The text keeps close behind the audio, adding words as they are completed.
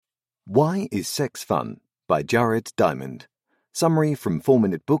Why is Sex Fun? By Jared Diamond. Summary from 4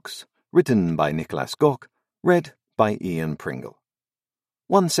 Minute Books, written by Nicholas Gok, read by Ian Pringle.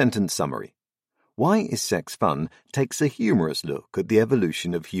 One-sentence summary. Why is Sex Fun? Takes a humorous look at the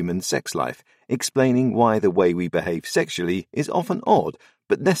evolution of human sex life, explaining why the way we behave sexually is often odd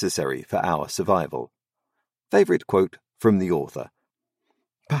but necessary for our survival. Favourite quote from the author.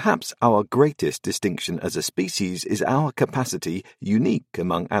 Perhaps our greatest distinction as a species is our capacity, unique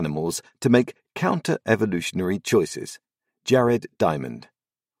among animals, to make counter-evolutionary choices. Jared Diamond.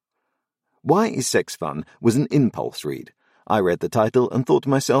 Why is Sex Fun? Was an impulse read. I read the title and thought to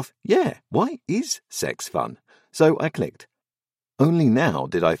myself, yeah, why is sex fun? So I clicked. Only now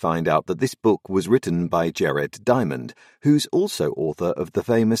did I find out that this book was written by Jared Diamond, who's also author of the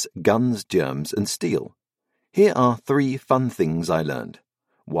famous Guns, Germs and Steel. Here are 3 fun things I learned.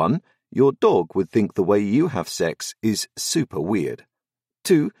 1. Your dog would think the way you have sex is super weird.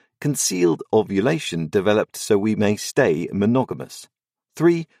 2. Concealed ovulation developed so we may stay monogamous.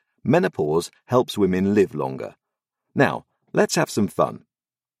 3. Menopause helps women live longer. Now, let's have some fun.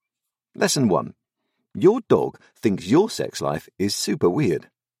 Lesson 1. Your dog thinks your sex life is super weird.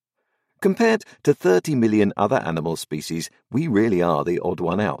 Compared to 30 million other animal species, we really are the odd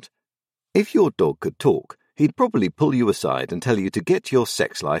one out. If your dog could talk, he'd probably pull you aside and tell you to get your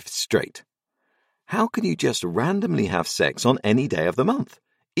sex life straight. How can you just randomly have sex on any day of the month,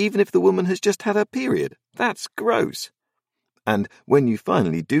 even if the woman has just had her period? That's gross. And when you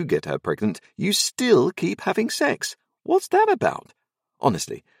finally do get her pregnant, you still keep having sex. What's that about?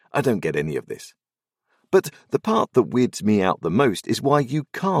 Honestly, I don't get any of this. But the part that weirds me out the most is why you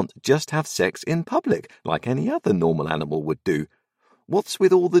can't just have sex in public like any other normal animal would do. What's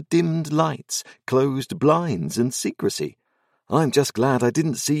with all the dimmed lights, closed blinds and secrecy? I'm just glad I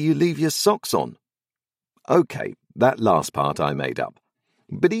didn't see you leave your socks on. Okay, that last part I made up.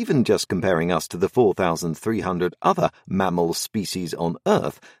 But even just comparing us to the 4,300 other mammal species on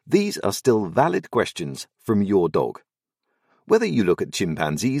Earth, these are still valid questions from your dog. Whether you look at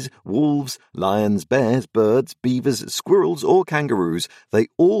chimpanzees, wolves, lions, bears, birds, beavers, squirrels or kangaroos, they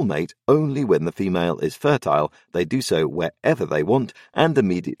all mate only when the female is fertile. They do so wherever they want and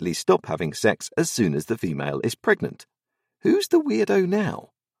immediately stop having sex as soon as the female is pregnant. Who's the weirdo now?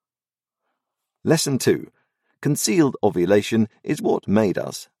 Lesson 2. Concealed ovulation is what made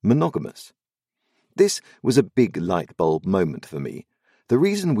us monogamous. This was a big light bulb moment for me. The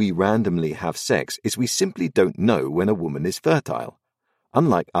reason we randomly have sex is we simply don't know when a woman is fertile.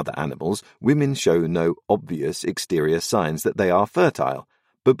 Unlike other animals, women show no obvious exterior signs that they are fertile.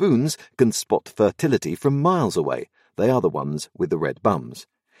 Baboons can spot fertility from miles away. They are the ones with the red bums.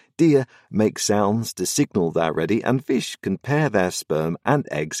 Deer make sounds to signal they're ready, and fish can pair their sperm and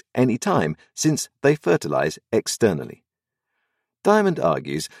eggs any time, since they fertilize externally. Diamond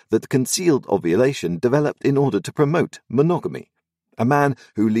argues that concealed ovulation developed in order to promote monogamy. A man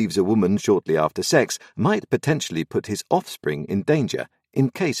who leaves a woman shortly after sex might potentially put his offspring in danger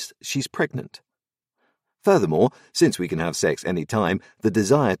in case she's pregnant. Furthermore, since we can have sex any time, the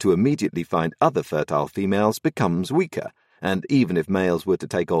desire to immediately find other fertile females becomes weaker, and even if males were to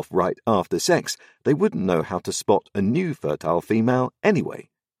take off right after sex, they wouldn't know how to spot a new fertile female anyway.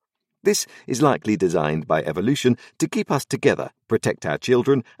 This is likely designed by evolution to keep us together, protect our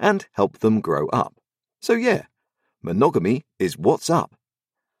children, and help them grow up. So yeah, monogamy is what's up.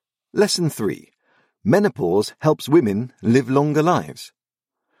 Lesson 3. Menopause helps women live longer lives.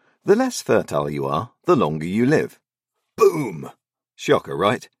 The less fertile you are, the longer you live. Boom! Shocker,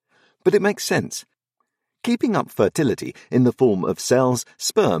 right? But it makes sense. Keeping up fertility in the form of cells,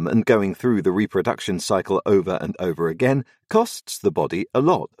 sperm, and going through the reproduction cycle over and over again costs the body a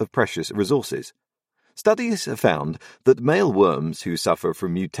lot of precious resources. Studies have found that male worms who suffer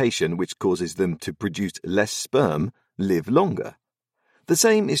from mutation which causes them to produce less sperm live longer. The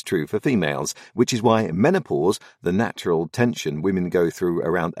same is true for females, which is why menopause, the natural tension women go through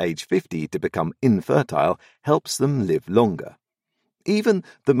around age 50 to become infertile, helps them live longer. Even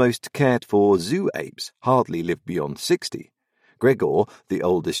the most cared-for zoo apes hardly live beyond 60. Gregor, the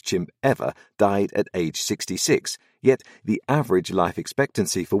oldest chimp ever, died at age 66, yet the average life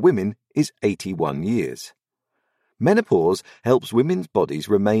expectancy for women is 81 years. Menopause helps women's bodies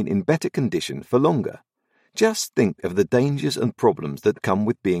remain in better condition for longer. Just think of the dangers and problems that come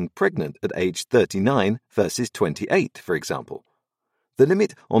with being pregnant at age 39 versus 28, for example. The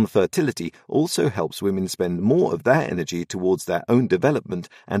limit on fertility also helps women spend more of their energy towards their own development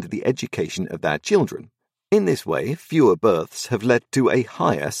and the education of their children. In this way, fewer births have led to a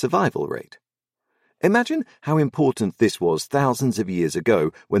higher survival rate. Imagine how important this was thousands of years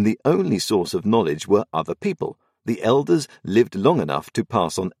ago when the only source of knowledge were other people, The elders lived long enough to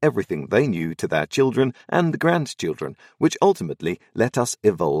pass on everything they knew to their children and grandchildren, which ultimately let us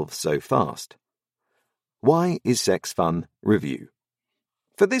evolve so fast. Why is Sex Fun? Review.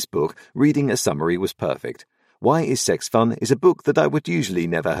 For this book, reading a summary was perfect. Why is Sex Fun? Is a book that I would usually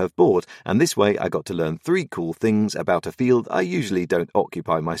never have bought, and this way I got to learn 3 cool things about a field I usually don't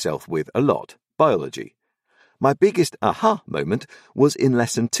occupy myself with a lot: biology. My biggest aha moment was in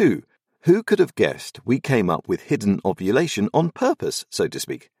Lesson 2. Who could have guessed we came up with hidden ovulation on purpose, so to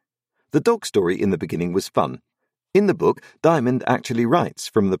speak? The dog story in the beginning was fun. In the book, Diamond actually writes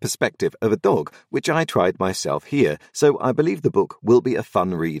from the perspective of a dog, which I tried myself here, so I believe the book will be a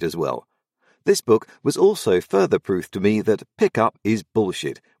fun read as well. This book was also further proof to me that pick-up is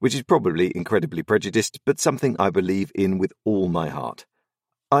bullshit, which is probably incredibly prejudiced, but something I believe in with all my heart.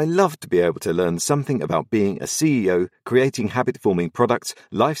 I love to be able to learn something about being a CEO, creating habit-forming products,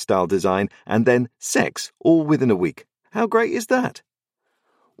 lifestyle design, and then sex all within a week. How great is that?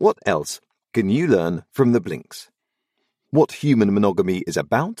 What else can you learn from the Blinks? What human monogamy is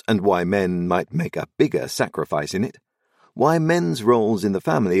about and why men might make a bigger sacrifice in it. Why men's roles in the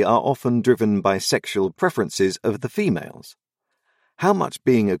family are often driven by sexual preferences of the females. How much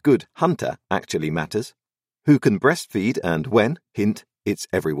being a good hunter actually matters. Who can breastfeed and when, hint, it's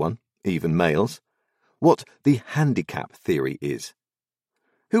everyone, even males. What the handicap theory is.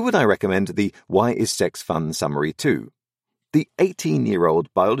 Who would I recommend the Why is Sex Fun summary to? The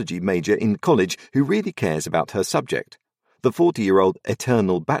 18-year-old biology major in college who really cares about her subject. The 40-year-old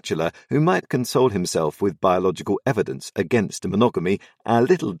eternal bachelor who might console himself with biological evidence against monogamy a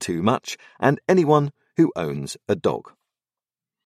little too much, and anyone who owns a dog.